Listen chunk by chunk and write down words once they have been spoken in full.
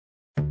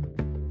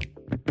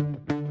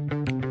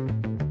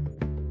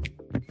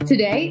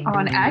Today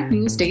on Ag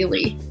News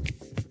Daily.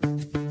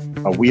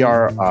 We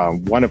are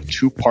one of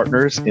two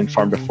partners in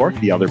Farm to Fork,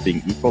 the other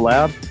being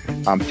Ecolab.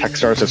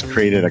 Techstars has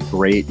created a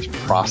great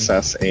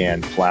process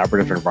and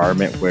collaborative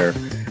environment where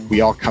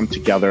we all come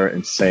together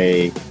and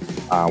say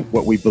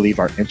what we believe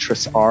our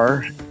interests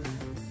are.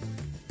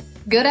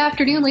 Good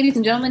afternoon, ladies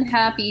and gentlemen.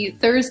 Happy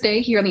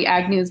Thursday here on the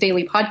Ag News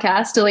Daily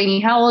podcast. Delaney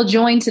Howell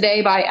joined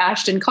today by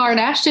Ashton Carr. And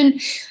Ashton,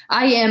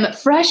 I am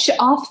fresh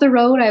off the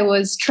road. I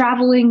was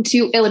traveling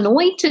to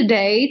Illinois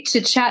today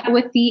to chat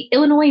with the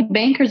Illinois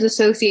Bankers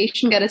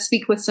Association. Got to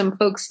speak with some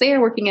folks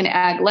there working in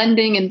ag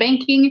lending and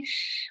banking.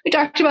 We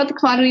talked about the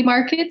commodity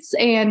markets,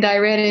 and I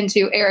ran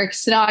into Eric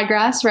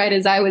Snodgrass right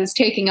as I was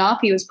taking off.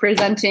 He was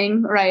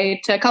presenting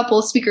right a couple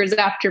of speakers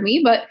after me,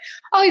 but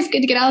always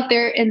good to get out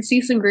there and see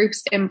some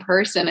groups in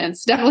person.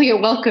 It's definitely a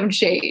welcome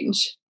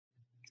change.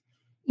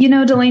 You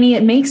know, Delaney,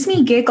 it makes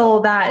me giggle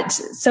that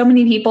so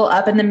many people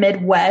up in the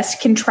Midwest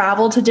can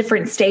travel to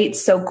different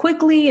states so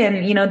quickly.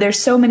 And, you know, there's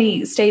so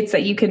many states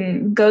that you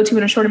can go to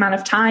in a short amount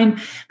of time,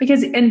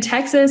 because in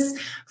Texas,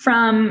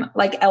 from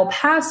like El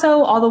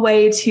Paso all the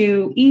way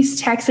to East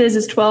Texas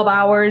is 12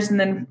 hours. And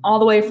then all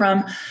the way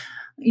from,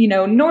 you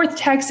know, North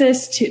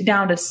Texas to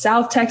down to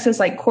South Texas,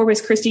 like Corpus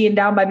Christi and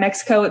down by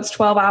Mexico, it's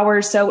 12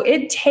 hours. So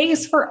it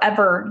takes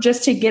forever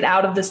just to get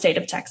out of the state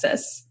of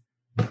Texas.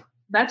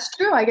 That's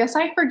true. I guess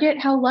I forget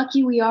how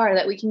lucky we are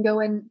that we can go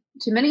into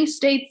many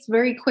states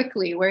very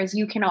quickly, whereas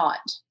you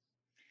cannot.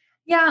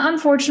 Yeah,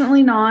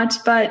 unfortunately not.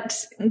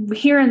 But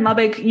here in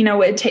Lubbock, you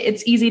know,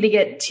 it's easy to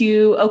get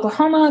to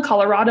Oklahoma,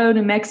 Colorado,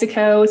 New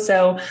Mexico.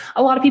 So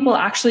a lot of people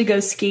actually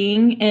go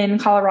skiing in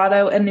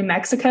Colorado and New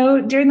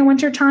Mexico during the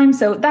winter time.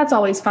 So that's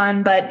always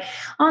fun. But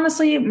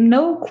honestly,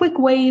 no quick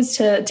ways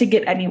to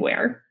get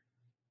anywhere.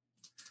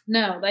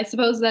 No, I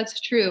suppose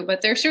that's true,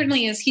 but there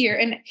certainly is here.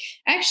 And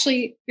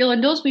actually, you'll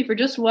indulge me for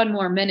just one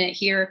more minute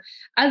here.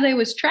 As I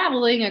was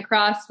traveling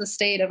across the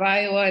state of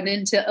Iowa and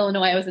into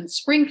Illinois, I was in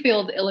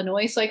Springfield,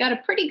 Illinois, so I got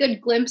a pretty good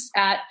glimpse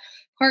at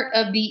part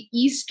of the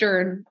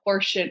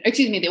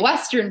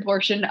western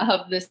portion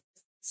of this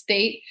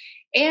state.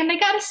 And I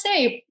got to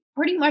say,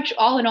 pretty much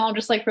all in all,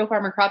 just like Pro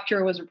Farmer Crop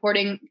Tour was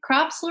reporting,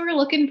 crops were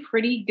looking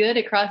pretty good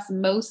across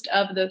most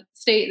of the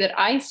state that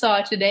I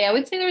saw today. I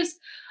would say there's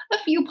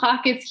a few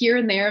pockets here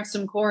and there of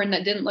some corn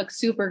that didn't look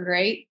super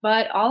great,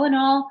 but all in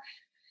all,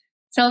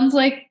 sounds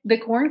like the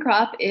corn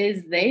crop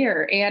is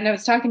there. And I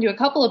was talking to a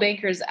couple of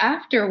bankers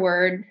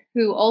afterward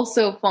who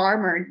also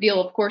farm or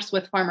deal, of course,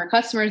 with farmer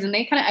customers, and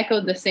they kind of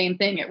echoed the same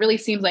thing. It really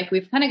seems like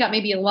we've kind of got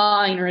maybe a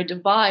line or a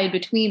divide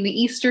between the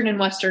eastern and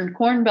western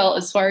corn belt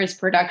as far as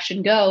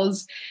production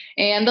goes.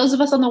 And those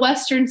of us on the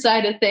western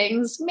side of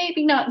things,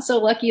 maybe not so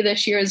lucky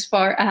this year as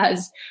far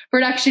as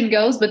production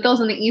goes, but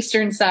those on the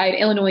eastern side,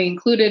 Illinois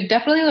included,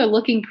 definitely are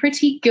looking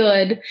pretty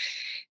good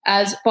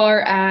as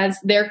far as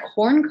their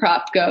corn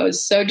crop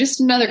goes. So just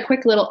another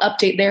quick little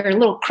update there, a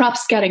little crop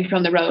scouting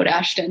from the road,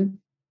 Ashton.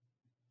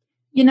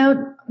 You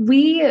know,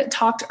 we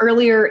talked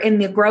earlier in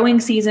the growing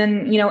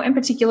season, you know,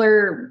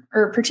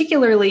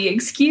 particularly,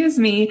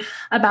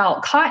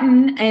 about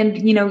cotton.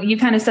 And, you know, you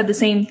kind of said the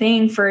same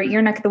thing for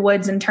your neck of the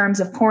woods in terms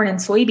of corn and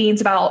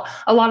soybeans, about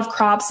a lot of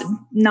crops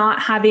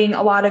not having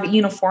a lot of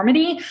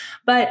uniformity.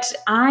 But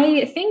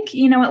I think,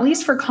 you know, at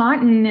least for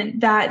cotton,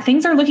 that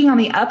things are looking on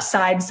the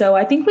upside. So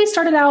I think we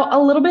started out a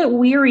little bit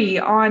weary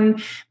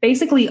on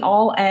basically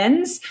all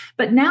ends.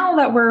 But now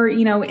that we're,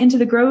 you know, into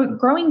the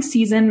growing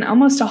season,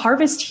 almost to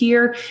harvest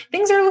here,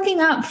 things are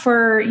looking up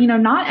for, you know,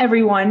 not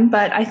everyone,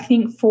 but I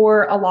think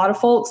for a lot of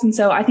folks. And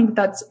so I think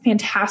that's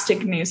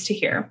fantastic news to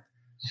hear.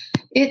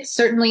 It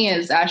certainly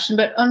is, Ashton,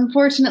 but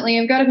unfortunately,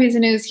 I've got a piece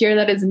of news here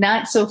that is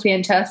not so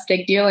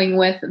fantastic dealing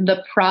with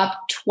the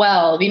Prop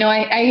 12. You know,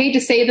 I hate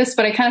to say this,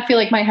 but I kind of feel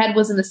like my head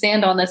was in the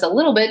sand on this a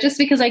little bit, just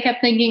because I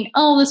kept thinking,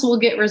 oh, this will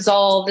get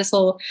resolved. This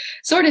will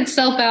sort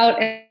itself out.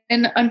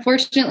 And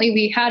unfortunately,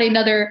 we had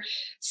another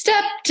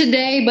step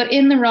today, but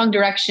in the wrong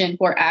direction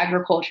for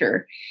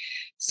agriculture.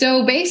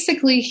 So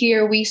basically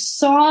here we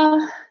saw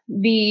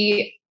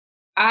the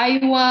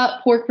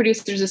Iowa Pork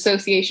Producers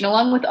Association,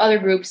 along with other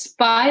groups,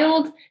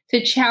 filed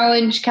to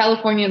challenge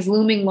California's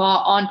looming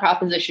law on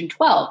Proposition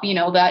 12. You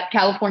know, that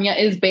California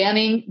is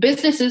banning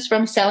businesses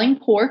from selling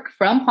pork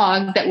from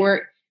hogs that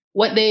were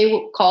what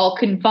they call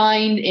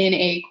confined in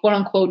a quote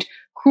unquote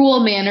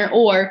cruel manner,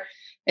 or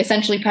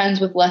essentially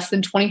pens with less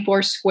than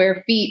 24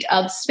 square feet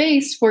of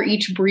space for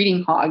each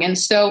breeding hog. And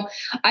so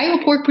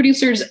Iowa pork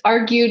producers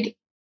argued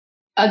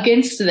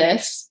against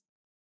this.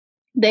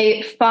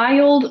 They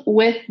filed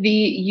with the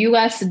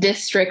U.S.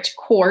 District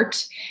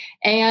Court,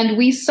 and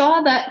we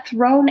saw that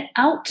thrown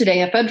out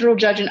today. A federal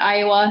judge in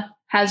Iowa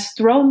has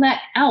thrown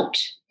that out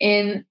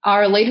in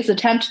our latest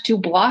attempt to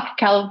block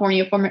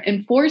California from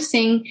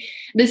enforcing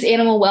this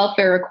animal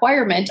welfare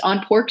requirement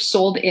on pork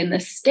sold in the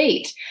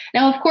state.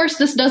 Now, of course,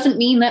 this doesn't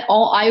mean that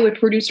all Iowa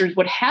producers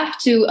would have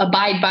to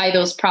abide by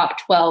those Prop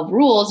 12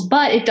 rules,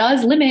 but it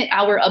does limit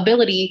our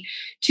ability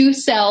to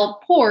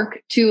sell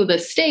pork to the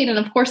state. And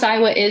of course,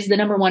 Iowa is the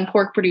 #1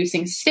 pork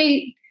producing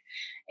state.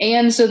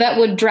 And so that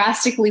would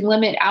drastically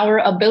limit our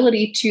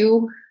ability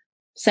to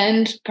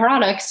send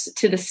products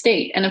to the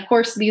state. And of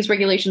course, these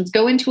regulations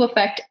go into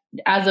effect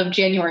as of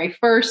January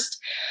 1st.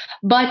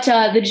 But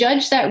the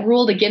judge that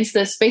ruled against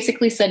this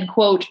basically said,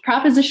 quote,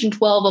 Proposition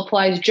 12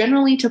 applies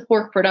generally to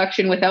pork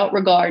production without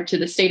regard to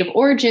the state of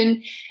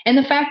origin. And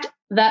the fact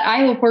that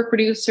Iowa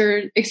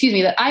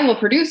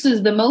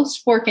produces the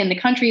most pork in the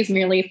country is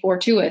merely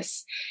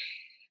fortuitous.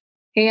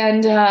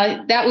 And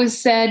that was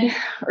said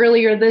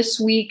earlier this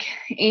week.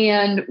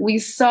 And we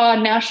saw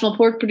National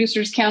Pork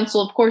Producers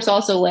Council, of course,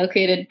 also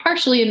located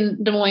partially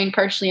in Des Moines,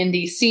 partially in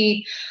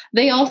DC.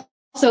 They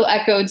also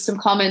echoed some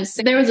comments.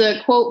 There was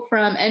a quote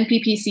from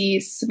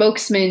NPPC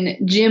spokesman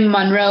Jim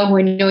Monroe, who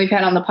I know we've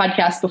had on the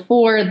podcast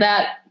before,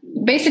 that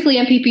basically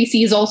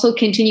NPPC is also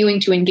continuing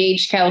to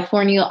engage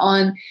California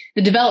on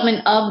the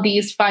development of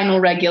these final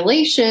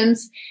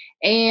regulations,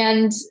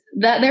 and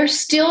that they're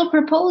still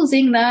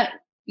proposing that,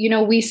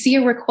 we see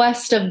a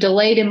request of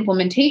delayed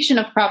implementation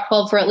of Prop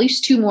 12 for at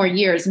least 2 more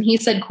years. And he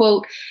said,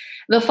 quote,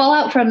 the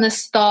fallout from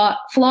this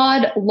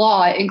flawed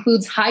law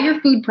includes higher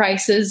food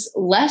prices,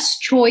 less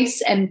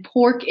choice, and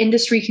pork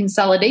industry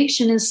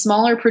consolidation as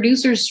smaller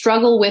producers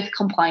struggle with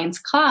compliance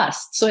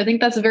costs. So I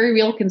think that's a very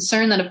real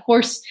concern that, of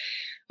course,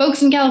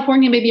 folks in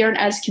California maybe aren't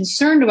as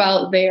concerned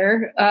about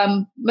there.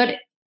 But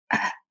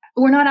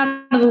we're not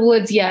out of the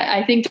woods yet.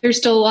 I think there's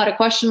still a lot of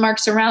question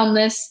marks around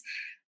this.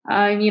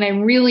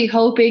 I'm really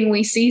hoping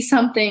we see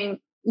something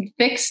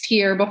fixed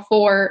here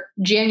before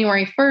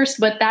January 1st,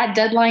 but that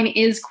deadline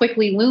is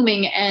quickly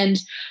looming. And,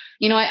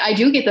 I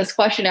do get this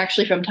question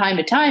actually from time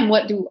to time.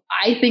 What do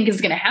I think is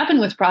going to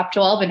happen with Prop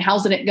 12 and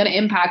how's it going to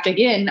impact,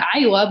 again,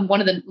 Iowa, one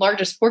of the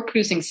largest pork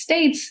producing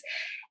states?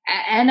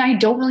 And I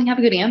don't really have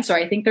a good answer.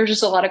 I think there's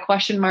just a lot of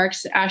question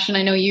marks. Ashton,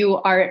 I know you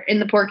are in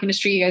the pork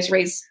industry. You guys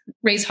raise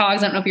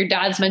hogs. I don't know if your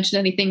dad's mentioned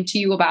anything to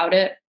you about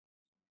it.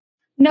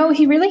 No,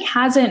 he really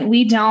hasn't.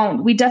 We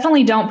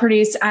definitely don't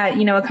produce at,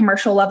 a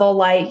commercial level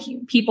like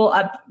people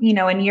up,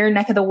 in your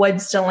neck of the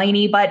woods,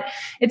 Delaney, but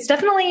it's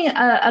definitely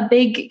a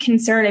big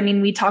concern. I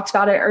mean, we talked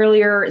about it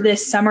earlier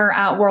this summer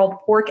at World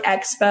Pork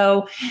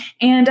Expo,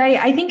 and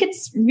I think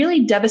it's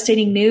really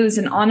devastating news.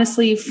 And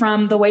honestly,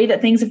 from the way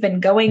that things have been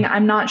going,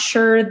 I'm not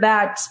sure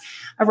that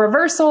a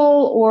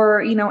reversal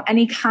or,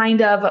 any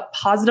kind of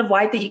positive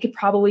light that you could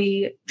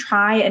probably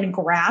try and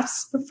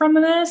grasp from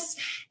this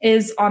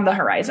is on the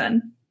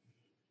horizon.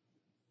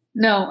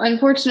 No,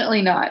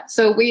 unfortunately not.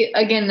 So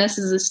this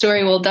is a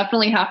story we'll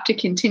definitely have to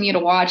continue to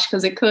watch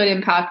because it could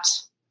impact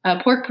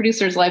pork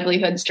producers'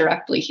 livelihoods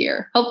directly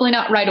here. Hopefully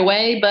not right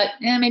away, but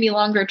maybe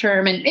longer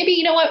term. And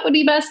maybe, what would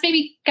be best?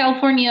 Maybe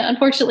California.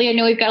 Unfortunately, I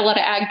know we've got a lot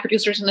of ag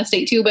producers in the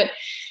state too, but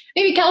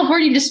maybe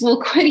California just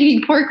will quit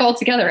eating pork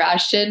altogether,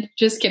 Ashton.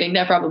 Just kidding.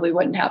 That probably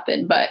wouldn't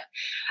happen, but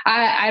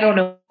I don't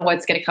know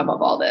what's going to come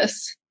of all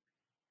this.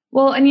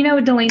 Well, and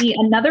Delaney,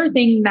 another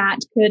thing that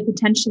could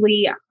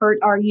potentially hurt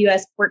our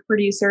U.S. pork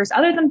producers,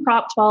 other than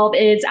Prop 12,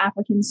 is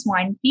African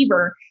swine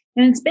fever.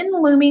 And it's been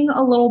looming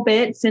a little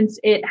bit since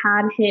it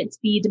had hit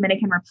the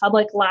Dominican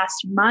Republic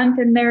last month.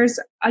 And there's,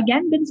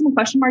 again, been some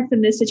question marks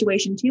in this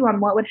situation, too, on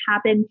what would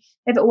happen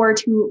if it were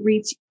to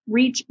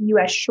reach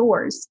U.S.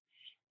 shores.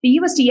 The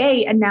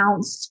USDA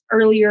announced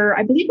earlier,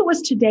 I believe it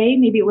was today,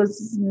 maybe it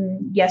was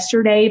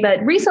yesterday,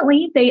 but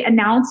recently they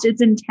announced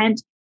its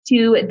intent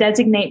to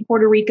designate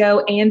Puerto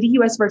Rico and the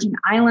U.S. Virgin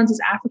Islands as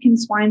African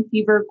swine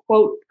fever,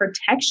 quote,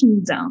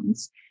 protection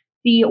zones.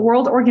 The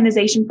World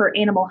Organization for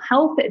Animal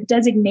Health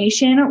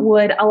designation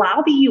would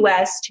allow the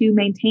U.S. to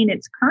maintain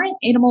its current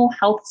animal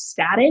health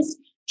status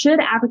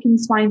should African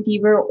swine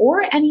fever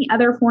or any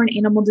other foreign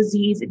animal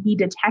disease be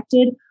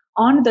detected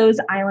on those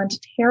island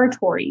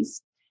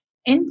territories.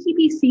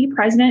 NPPC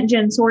President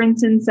Jen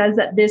Sorensen says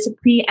that this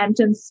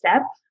preemptive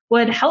step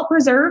would help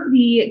preserve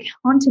the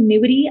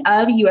continuity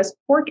of U.S.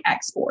 pork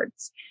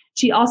exports.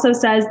 She also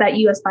says that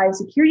U.S.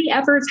 biosecurity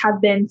efforts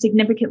have been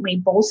significantly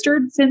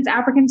bolstered since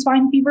African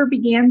swine fever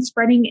began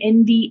spreading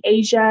in the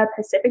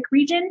Asia-Pacific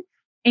region,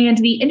 and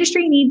the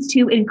industry needs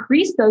to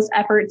increase those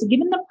efforts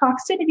given the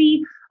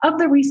proximity of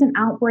the recent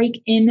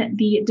outbreak in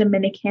the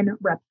Dominican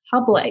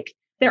Republic.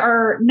 There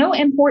are no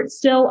imports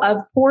still of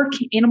pork,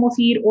 animal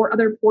feed, or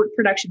other pork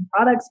production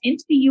products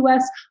into the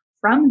U.S.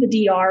 from the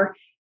DR.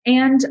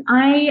 And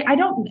I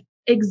don't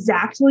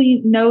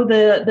exactly know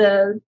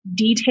the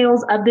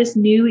details of this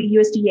new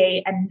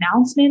USDA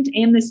announcement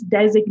and this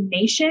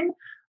designation,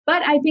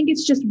 but I think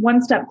it's just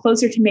one step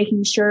closer to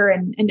making sure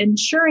and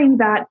ensuring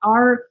that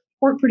our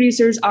pork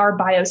producers are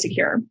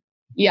biosecure.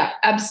 Yeah,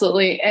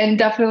 absolutely. And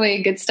definitely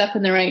a good step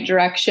in the right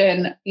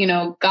direction.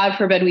 God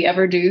forbid we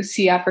ever do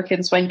see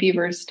African swine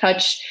fevers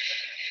touch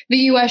the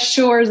U.S.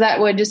 shores.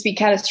 That would just be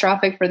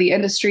catastrophic for the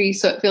industry.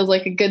 So it feels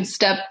like a good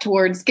step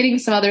towards getting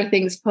some other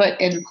things put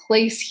in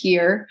place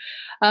here.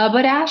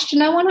 But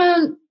Ashton, I want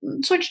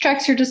to switch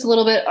tracks here just a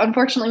little bit.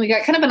 Unfortunately, we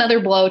got kind of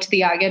another blow to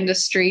the ag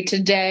industry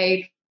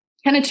today.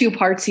 Kind of 2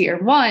 parts here.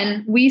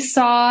 One, we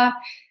saw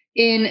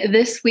in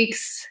this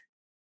week's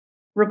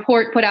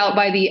report put out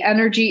by the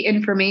Energy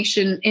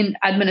Information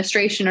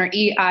Administration, or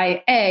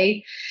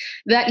EIA,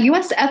 that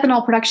U.S.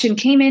 ethanol production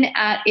came in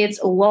at its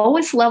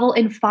lowest level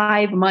in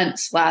 5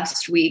 months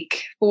last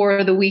week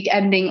for the week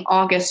ending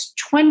August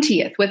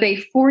 20th, with a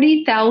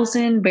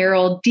 40,000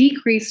 barrel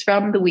decrease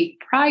from the week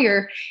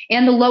prior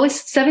and the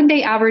lowest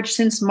 7-day average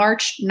since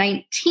March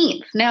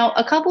 19th. Now,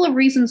 a couple of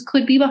reasons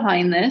could be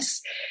behind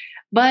this,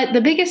 but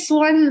the biggest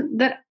one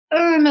that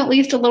I'm at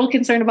least a little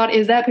concerned about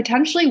is that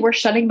potentially we're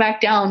shutting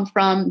back down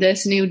from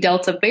this new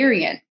Delta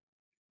variant.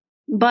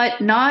 But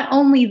not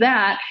only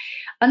that,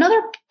 another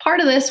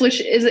part of this,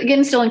 which is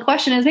again still in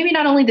question, is maybe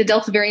not only the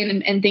Delta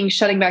variant and things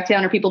shutting back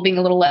down or people being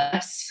a little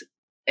less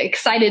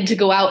excited to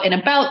go out and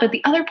about, but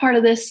the other part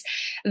of this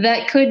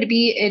that could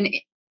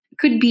be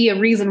a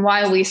reason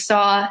why we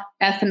saw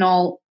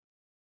ethanol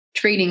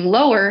trading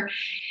lower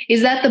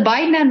is that the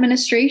Biden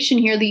administration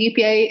here, the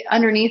EPA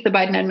underneath the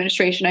Biden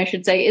administration, I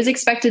should say, is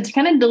expected to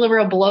kind of deliver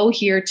a blow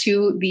here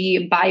to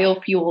the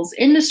biofuels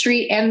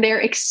industry, and they're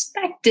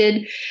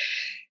expected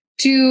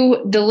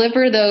to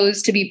deliver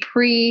those to be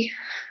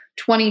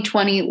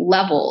pre-2020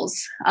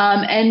 levels.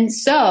 And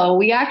so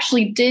we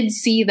actually did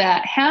see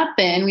that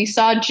happen. We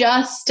saw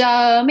just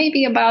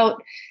maybe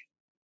about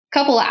a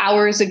couple of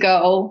hours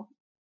ago,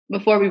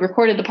 before we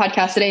recorded the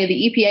podcast today,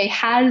 the EPA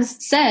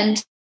has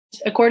sent,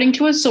 according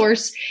to a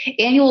source,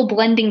 annual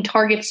blending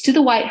targets to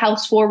the White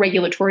House for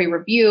regulatory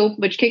review,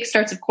 which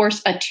kickstarts, of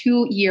course, a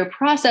 2-year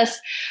process.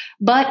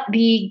 But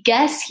the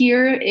guess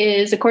here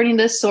is, according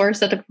to this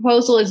source, that the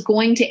proposal is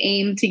going to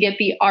aim to get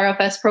the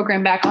RFS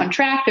program back on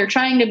track. They're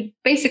trying to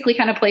basically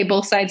kind of play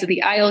both sides of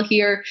the aisle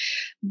here,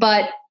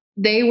 but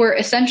they were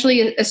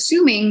essentially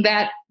assuming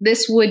that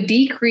this would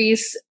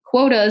decrease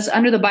quotas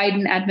under the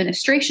Biden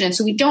administration. And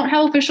so we don't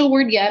have official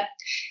word yet.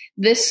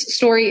 This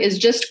story is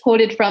just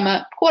quoted from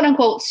a quote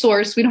unquote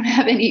source. We don't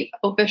have any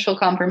official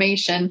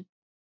confirmation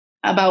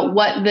about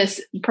what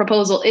this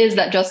proposal is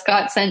that just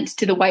got sent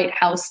to the White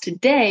House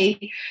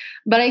today.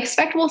 But I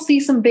expect we'll see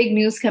some big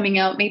news coming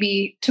out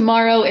maybe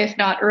tomorrow, if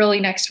not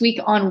early next week,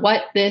 on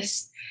what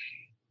this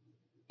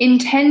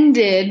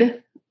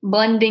intended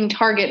blending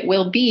target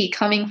will be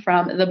coming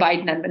from the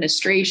Biden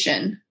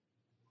administration.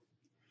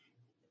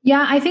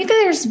 Yeah, I think that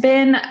there's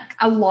been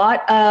a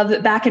lot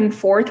of back and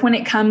forth when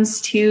it comes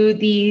to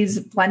these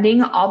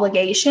blending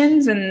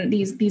obligations and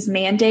these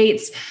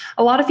mandates.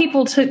 A lot of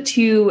people took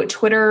to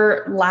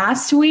Twitter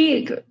last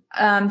week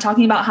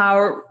talking about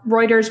how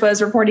Reuters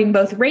was reporting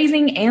both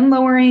raising and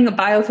lowering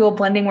biofuel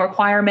blending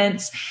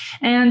requirements.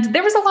 And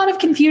there was a lot of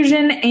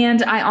confusion.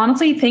 And I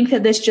honestly think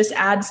that this just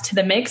adds to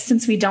the mix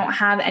since we don't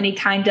have any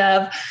kind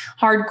of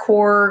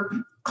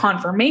hardcore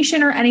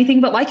confirmation or anything.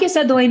 But like you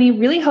said, Delaney,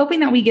 really hoping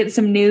that we get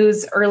some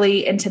news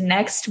early into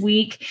next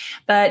week,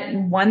 but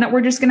one that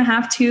we're just going to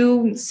have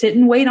to sit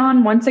and wait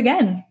on once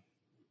again.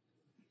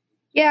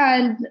 Yeah.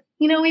 And,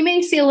 we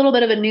may see a little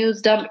bit of a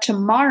news dump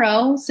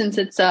tomorrow since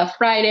it's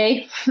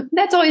Friday.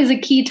 That's always a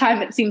key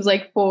time, it seems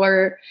like,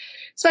 for,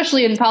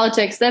 especially in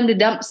politics, them to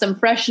dump some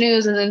fresh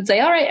news and then say,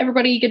 all right,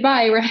 everybody,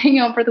 goodbye. We're hanging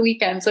out for the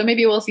weekend. So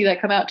maybe we'll see that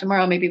come out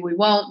tomorrow. Maybe we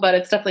won't, but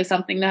it's definitely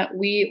something that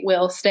we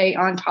will stay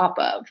on top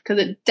of because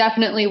it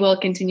definitely will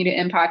continue to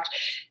impact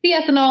the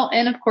ethanol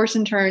and, of course,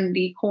 in turn,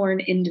 the corn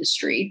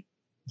industry.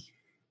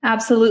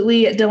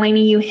 Absolutely.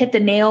 Delaney, you hit the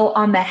nail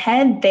on the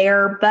head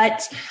there,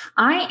 but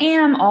I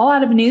am all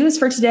out of news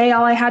for today.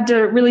 All I had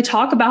to really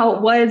talk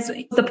about was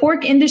the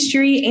pork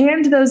industry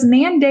and those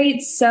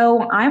mandates.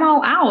 So I'm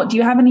all out. Do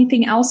you have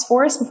anything else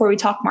for us before we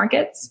talk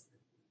markets?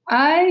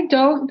 I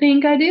don't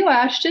think I do,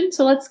 Ashton.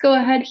 So let's go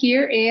ahead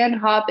here and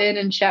hop in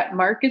and chat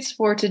markets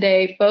for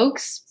today,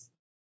 folks.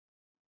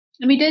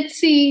 And we did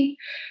see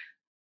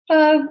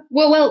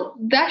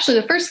actually,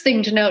 the first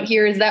thing to note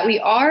here is that we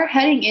are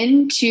heading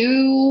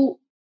into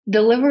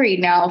delivery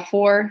now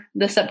for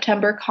the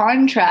September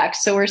contract.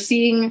 So we're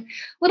seeing a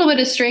little bit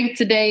of strength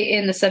today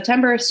in the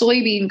September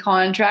soybean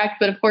contract,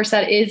 but of course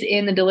that is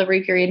in the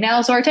delivery period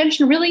now. So our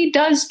attention really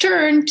does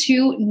turn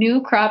to new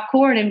crop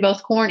corn in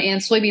both corn and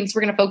soybeans.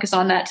 We're going to focus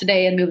on that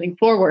today and moving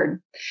forward.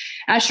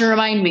 Ashton,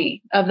 remind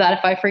me of that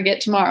if I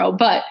forget tomorrow,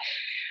 but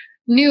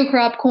new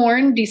crop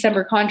corn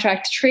December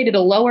contract traded a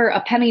lower a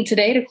penny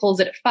today to close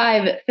at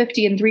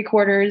 $5.50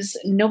 3/4.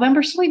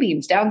 November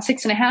soybeans down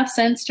 6.5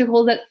 cents to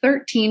close at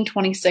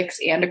 $13.26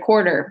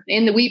 1/4.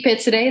 In the wheat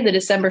pits today, the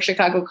December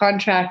Chicago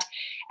contract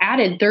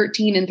added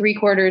 13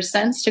 3/4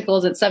 cents to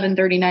close at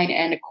 $7.39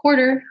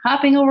 1/4.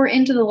 Hopping over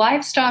into the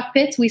livestock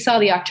pits, we saw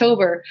the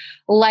October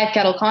live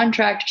cattle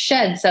contract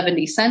shed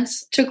 70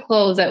 cents to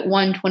close at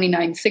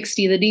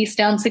 $129.60. The D's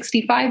down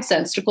 65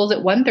 cents to close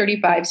at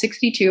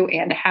 $135.62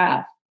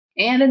 1/2.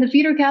 And in the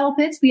feeder cattle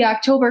pits, the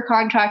October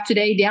contract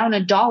today down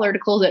 $1 to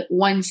close at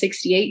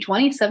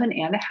 $168.27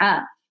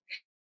 1/2.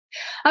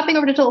 Hopping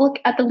over to look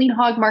at the lean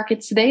hog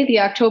markets today, the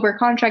October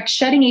contract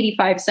shedding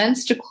 85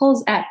 cents to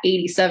close at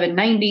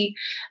 87.90.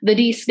 The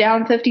Dees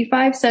down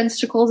 55 cents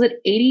to close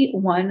at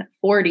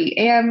 81.40.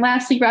 And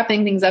lastly,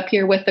 wrapping things up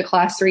here with the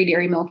Class 3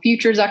 dairy milk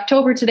futures,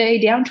 October today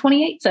down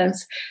 28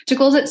 cents to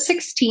close at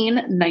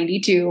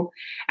 16.92.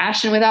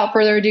 Ashton, without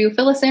further ado,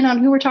 fill us in on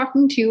who we're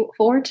talking to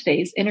for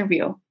today's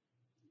interview.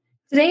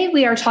 Today,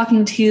 we are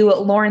talking to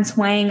Lawrence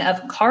Wang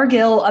of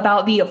Cargill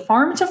about the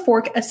Farm to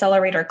Fork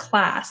Accelerator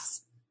class.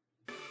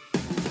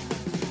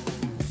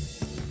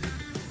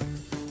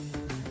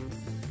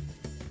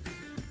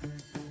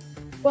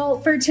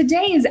 Well, for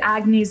today's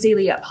Ag News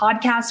Daily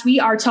podcast, we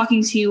are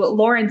talking to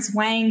Lawrence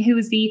Wang, who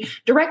is the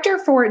Director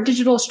for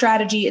Digital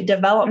Strategy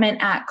Development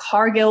at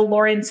Cargill.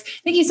 Lawrence,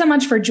 thank you so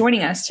much for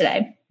joining us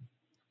today.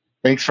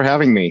 Thanks for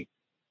having me.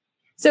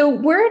 So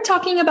we're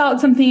talking about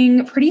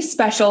something pretty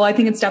special. I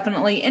think it's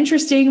definitely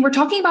interesting. We're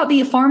talking about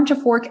the Farm to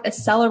Fork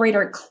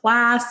Accelerator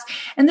class.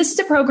 And this is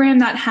a program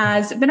that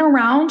has been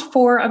around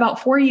for about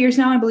 4 years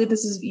now. I believe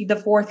this is the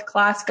fourth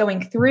class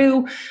going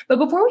through. But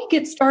before we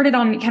get started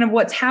on kind of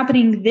what's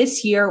happening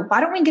this year,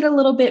 why don't we get a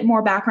little bit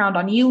more background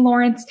on you,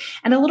 Lawrence,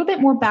 and a little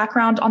bit more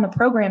background on the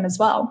program as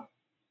well?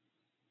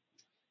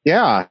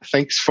 Yeah,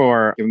 thanks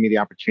for giving me the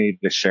opportunity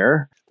to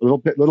share a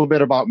little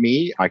bit about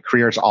me. My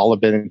career's all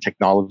been in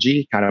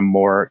technology, kind of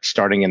more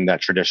starting in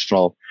that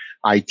traditional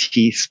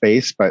IT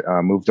space, but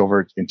moved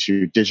over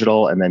into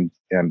digital and then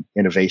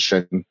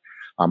innovation.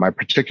 I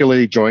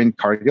particularly joined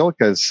Cargill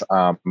because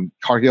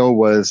Cargill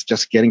was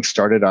just getting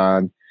started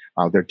on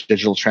their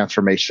digital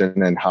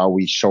transformation and how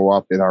we show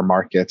up in our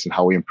markets and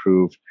how we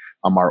improve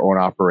our own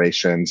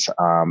operations.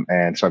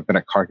 And so I've been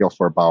at Cargill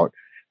for about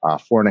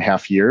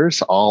 4.5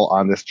 years, all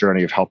on this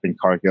journey of helping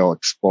Cargill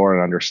explore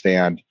and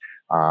understand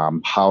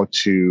how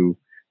to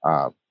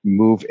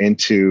move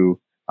into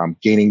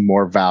gaining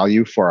more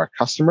value for our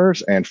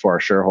customers and for our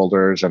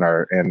shareholders and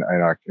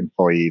our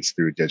employees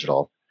through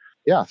digital.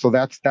 Yeah, so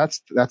that's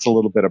a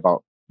little bit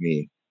about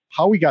me.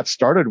 How we got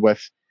started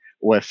with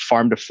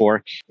Farm to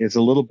Fork is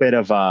a little bit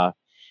of a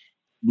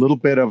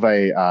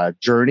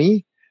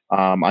journey.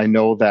 I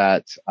know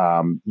that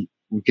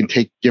we can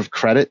give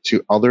credit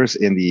to others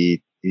in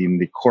the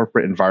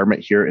corporate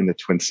environment here in the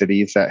Twin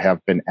Cities that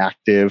have been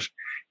active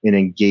in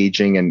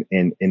engaging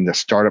in the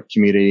startup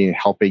community and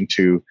helping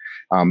to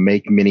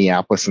make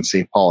Minneapolis and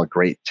St. Paul a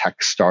great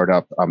tech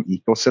startup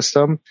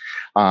ecosystem.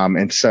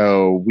 And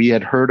so we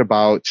had heard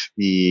about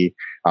the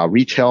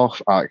retail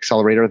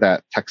accelerator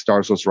that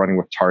Techstars was running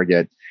with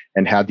Target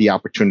and had the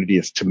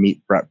opportunities to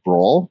meet Brett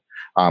Brohl,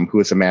 who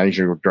is the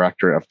managing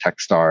director of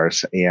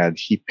Techstars. And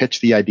he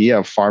pitched the idea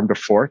of Farm to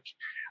Fork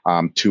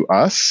to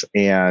us,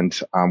 and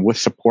with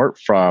support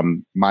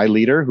from my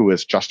leader, who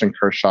is Justin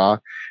Kershaw,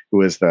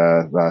 who is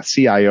the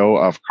CIO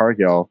of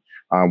Cargill,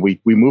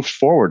 we moved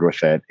forward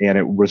with it, and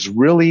it was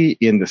really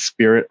in the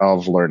spirit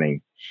of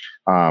learning.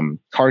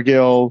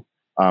 Cargill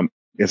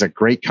is a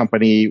great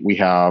company. We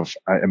have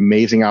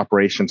amazing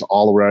operations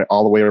all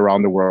the way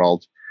around the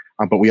world,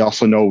 but we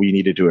also know we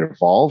needed to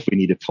evolve. We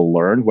needed to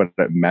learn what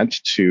it meant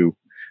to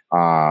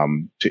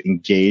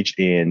engage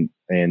in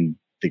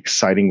the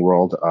exciting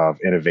world of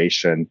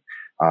innovation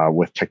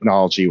with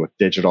technology, with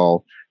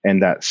digital,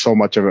 and that so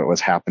much of it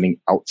was happening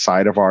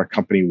outside of our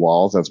company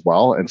walls as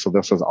well. And so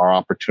this was our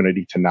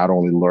opportunity to not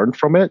only learn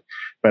from it,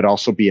 but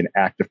also be an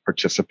active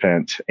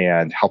participant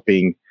and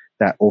helping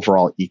that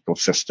overall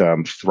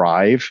ecosystem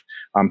thrive.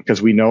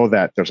 Because we know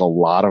that there's a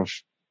lot of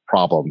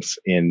problems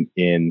in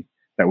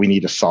that we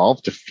need to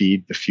solve to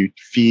feed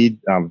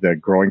the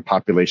growing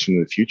population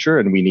in the future.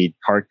 And we need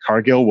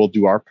Cargill will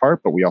do our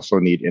part, but we also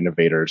need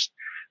innovators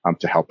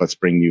to help us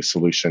bring new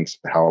solutions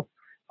to help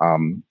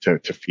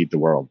to feed the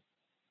world.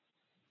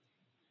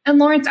 And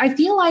Lawrence, I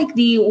feel like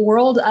the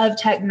world of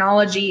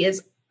technology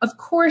is, of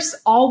course,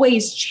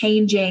 always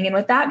changing. And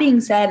with that being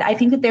said, I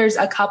think that there's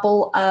a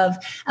couple of,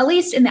 at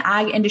least in the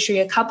ag industry,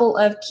 a couple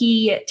of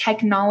key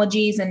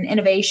technologies and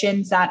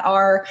innovations that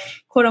are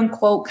quote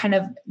unquote kind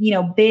of,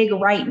 big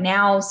right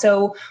now.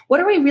 So what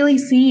are we really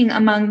seeing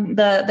among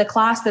the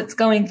class that's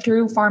going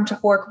through Farm to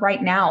Fork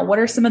right now? What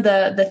are some of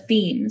the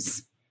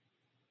themes?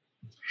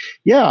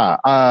 Yeah,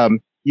 a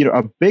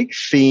big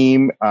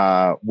theme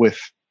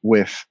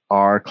with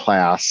our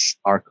class,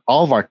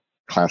 all of our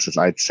classes,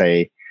 I'd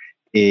say,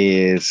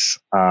 is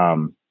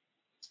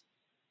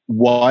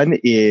one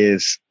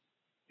is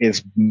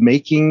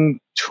making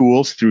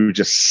tools through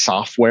just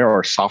software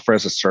or software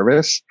as a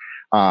service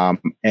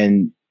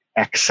and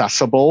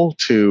accessible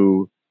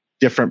to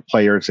different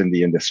players in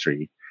the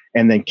industry,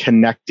 and then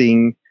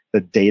connecting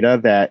the data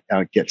that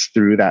gets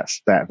through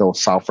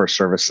those software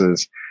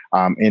services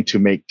and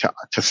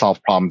to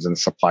solve problems in the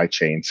supply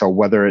chain. So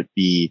whether it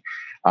be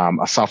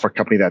a software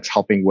company that's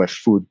helping with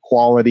food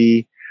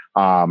quality,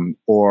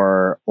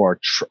 or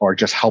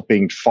just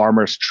helping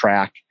farmers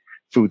track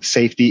food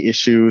safety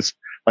issues,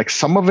 like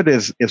some of it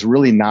is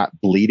really not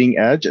bleeding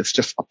edge. It's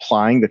just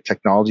applying the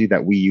technology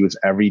that we use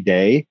every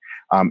day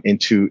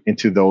into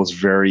those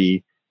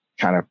very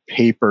kind of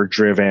paper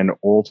driven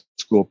old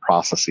school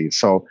processes.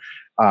 So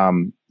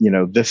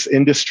this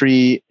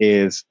industry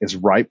is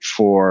ripe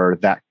for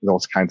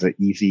those kinds of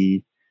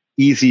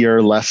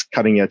easier, less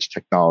cutting edge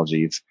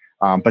technologies.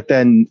 But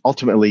then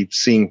ultimately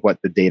seeing what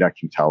the data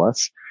can tell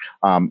us.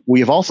 We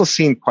have also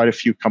seen quite a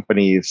few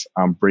companies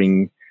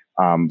bring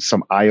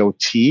some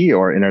IoT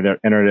or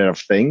Internet of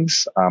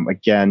Things.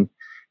 Again,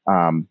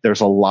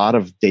 there's a lot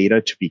of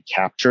data to be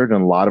captured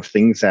and a lot of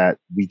things that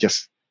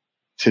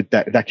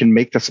that can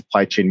make the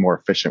supply chain more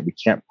efficient. We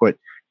can't put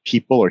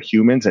people or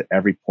humans at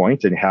every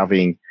point, and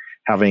having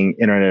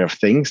Internet of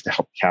Things to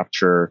help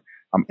capture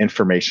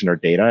information or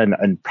data,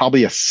 and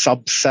probably a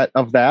subset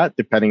of that,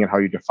 depending on how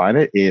you define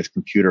it, is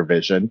computer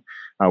vision.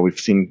 We've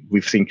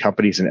seen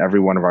companies in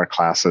every one of our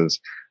classes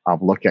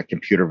look at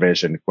computer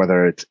vision,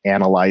 whether it's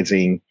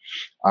analyzing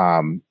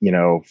food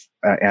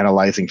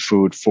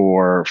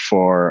for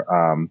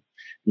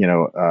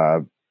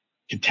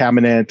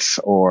contaminants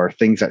or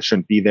things that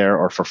shouldn't be there,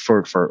 or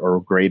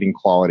for grading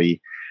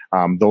quality.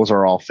 Those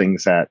are all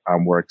things that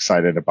we're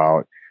excited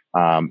about.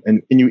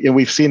 And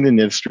we've seen in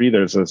the industry,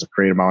 there's a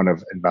great amount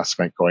of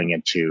investment going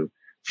into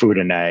food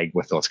and ag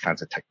with those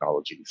kinds of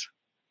technologies.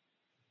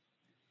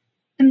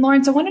 And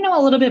Lawrence, I want to know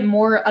a little bit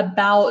more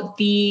about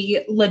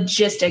the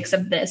logistics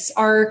of this.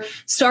 Are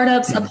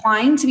startups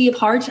applying to be a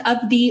part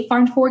of the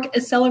Farm to Fork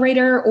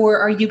Accelerator, or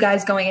are you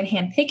guys going and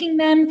handpicking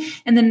them?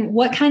 And then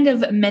what kind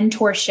of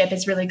mentorship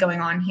is really going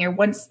on here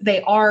once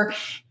they are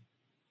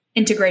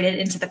integrated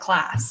into the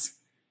class?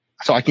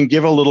 So I can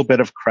give a little bit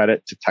of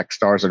credit to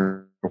Techstars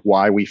and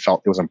why we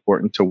felt it was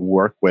important to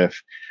work with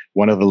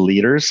one of the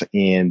leaders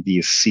in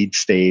these seed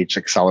stage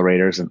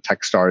accelerators, and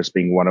Techstars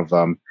being one of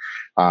them.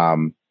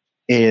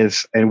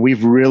 And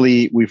we've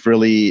really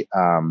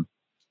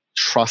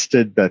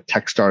trusted the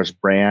Techstars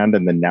brand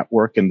and the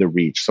network and the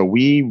reach. So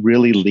we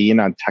really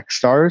lean on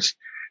Techstars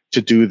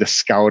to do the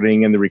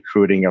scouting and the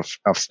recruiting of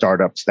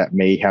startups that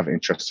may have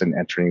interest in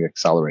entering the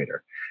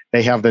accelerator.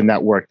 They have the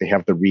network, they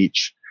have the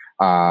reach,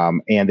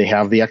 and they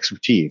have the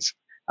expertise.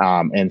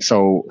 And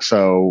so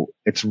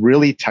it's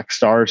really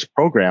Techstars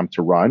program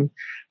to run.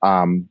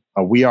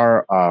 We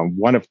are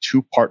one of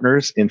two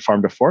partners in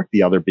Farm to Fork,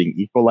 the other being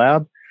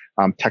Ecolab.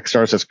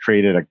 Techstars has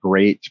created a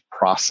great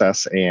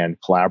process and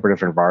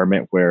collaborative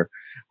environment where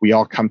we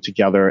all come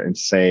together and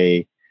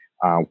say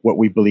what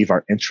we believe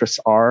our interests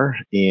are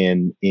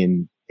in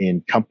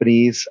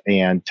companies,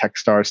 and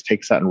Techstars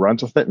takes that and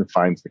runs with it and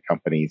finds the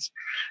companies.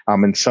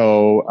 And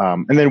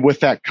then with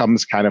that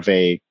comes kind of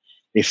a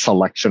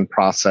selection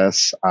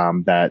process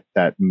that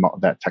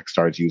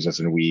Techstars uses,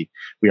 and we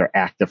are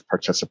active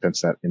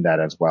participants in that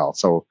as well.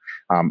 So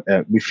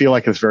we feel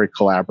like it's a very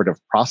collaborative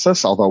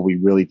process, although we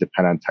really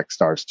depend on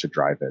Techstars to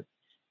drive it.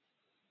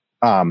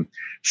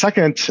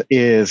 Second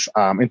is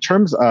in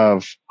terms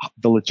of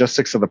the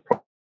logistics of the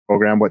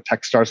program, what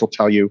Techstars will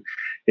tell you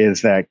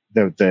is that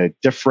the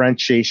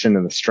differentiation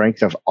and the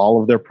strength of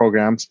all of their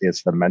programs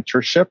is the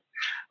mentorship.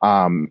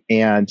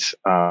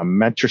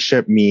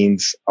 Mentorship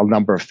means a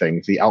number of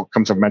things. The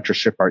outcomes of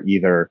mentorship are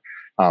either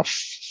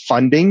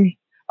funding,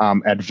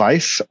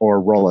 advice,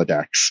 or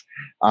Rolodex.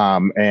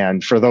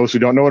 And for those who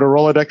don't know what a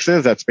Rolodex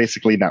is, that's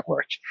basically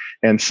network.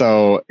 And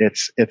so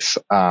it's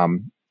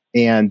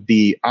and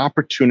the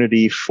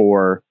opportunity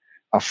for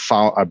a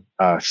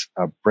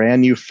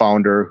brand new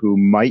founder who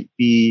might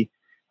be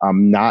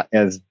not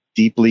as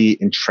deeply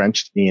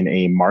entrenched in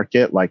a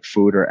market like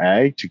food or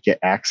ag to get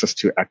access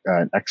to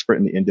an expert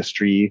in the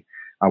industry,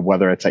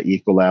 whether it's at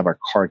Ecolab or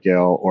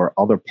Cargill or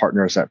other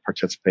partners that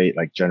participate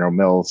like General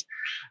Mills,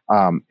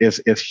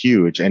 is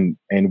huge. And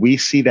we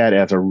see that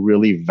as a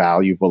really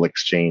valuable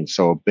exchange.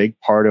 So a big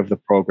part of the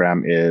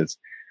program is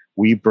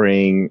we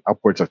bring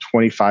upwards of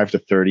 25 to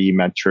 30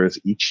 mentors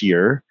each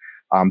year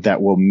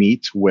that will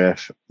meet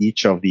with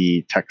each of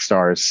the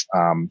Techstars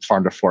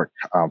Farm to Fork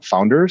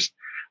founders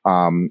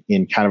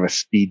in kind of a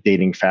speed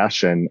dating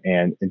fashion,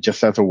 and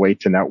just as a way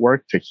to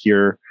network, to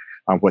hear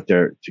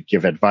to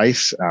give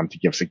advice, to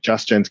give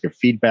suggestions, give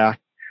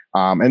feedback,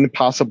 and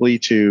possibly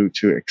to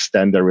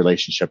extend their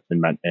relationship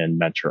and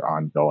mentor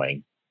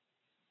ongoing.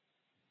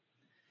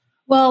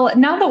 Well,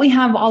 now that we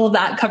have all of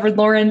that covered,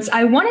 Lawrence,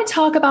 I want to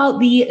talk about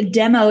the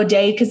demo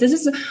day, because this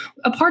is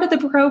a part of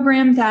the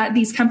program that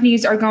these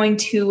companies are going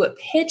to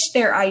pitch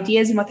their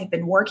ideas and what they've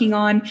been working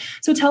on.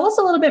 So tell us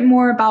a little bit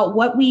more about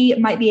what we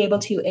might be able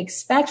to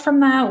expect from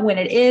that, when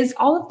it is,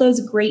 all of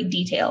those great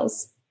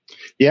details.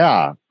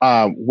 Yeah.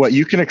 What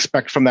you can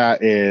expect from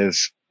that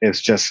is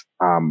just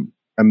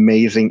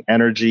amazing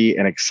energy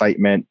and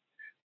excitement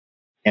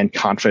and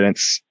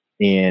confidence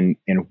in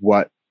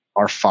what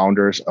our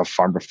founders of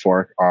Farm to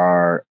Fork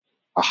are,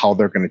 how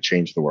they're going to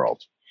change the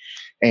world.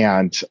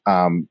 And,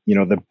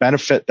 the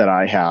benefit that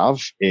I have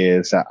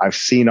is that I've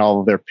seen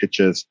all of their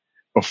pitches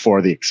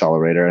before the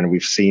accelerator, and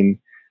we've seen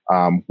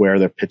where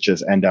their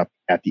pitches end up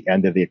at the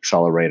end of the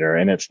accelerator.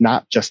 And it's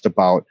not just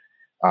about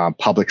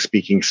public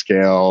speaking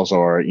skills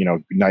or,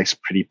 nice,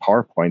 pretty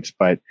PowerPoints,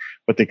 but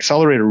what the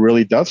accelerator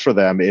really does for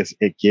them is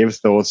it gives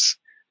those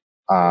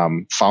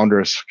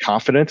founders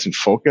confidence and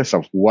focus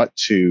of what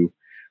to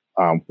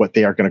what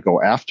they are going to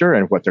go after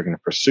and what they're going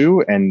to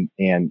pursue. And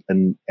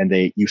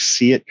you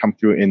see it come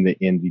through in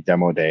the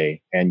demo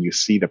day, and you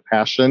see the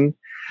passion.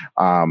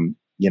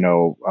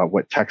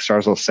 What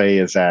Techstars will say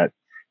is that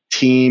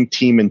team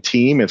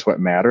is what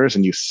matters.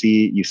 And you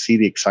see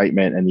the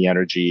excitement and the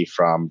energy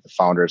from the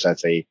founders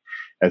as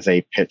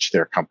they pitch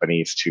their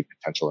companies to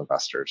potential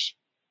investors.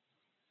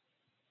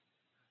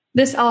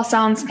 This all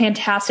sounds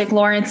fantastic,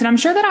 Lawrence, and I'm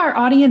sure that our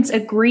audience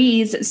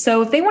agrees.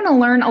 So if they want to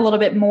learn a little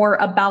bit more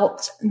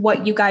about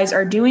what you guys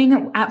are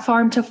doing at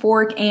Farm to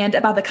Fork and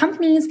about the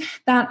companies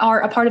that are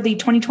a part of the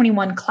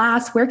 2021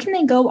 class, where can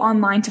they go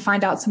online to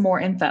find out some more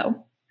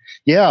info?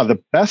 Yeah, the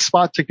best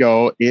spot to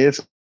go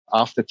is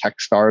off the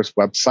Techstars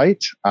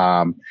website.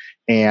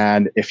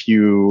 And if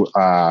you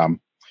go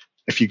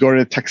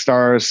to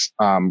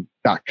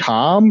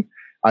techstars.com,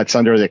 it's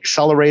under the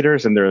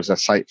accelerators, and there's a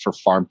site for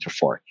Farm to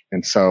Fork.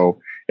 And so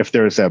if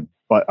there's a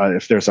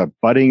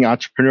budding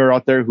entrepreneur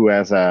out there who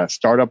has a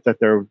startup that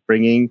they're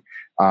bringing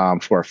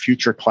for a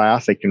future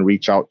class, they can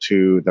reach out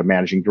to the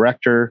managing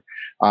director,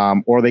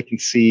 or they can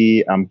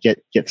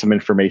get some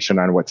information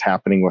on what's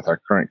happening with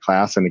our current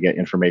class, and to get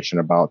information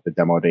about the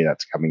demo day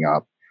that's coming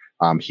up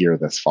here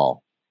this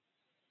fall.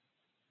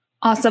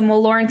 Awesome.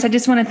 Well, Lawrence, I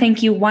just want to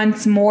thank you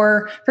once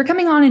more for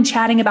coming on and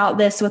chatting about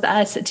this with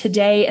us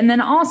today. And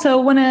then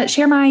also want to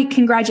share my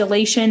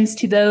congratulations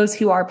to those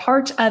who are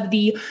part of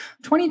the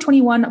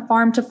 2021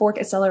 Farm to Fork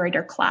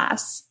Accelerator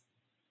class.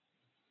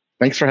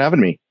 Thanks for having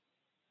me.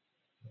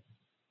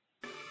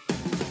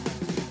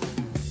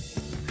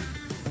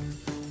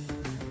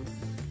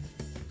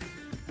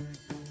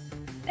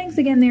 Thanks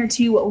again there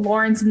to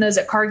Lawrence and those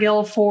at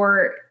Cargill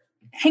for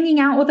hanging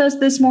out with us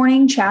this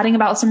morning, chatting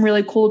about some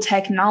really cool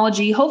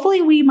technology.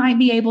 Hopefully we might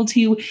be able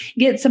to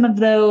get some of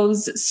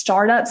those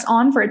startups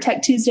on for a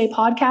Tech Tuesday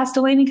podcast,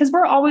 Delaney, because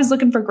we're always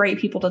looking for great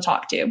people to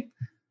talk to.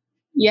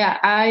 Yeah,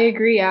 I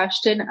agree,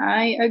 Ashton.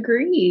 I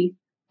agree.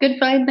 Good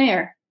find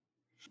there.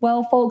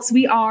 Well, folks,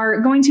 we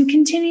are going to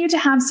continue to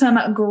have some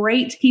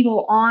great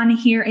people on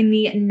here in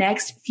the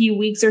next few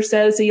weeks or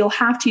so. So you'll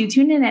have to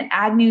tune in at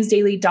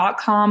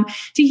agnewsdaily.com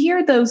to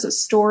hear those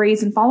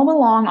stories and follow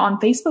along on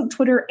Facebook,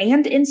 Twitter,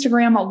 and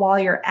Instagram while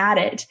you're at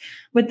it.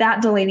 With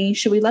that, Delaney,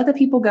 should we let the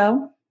people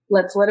go?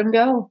 Let's let them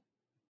go.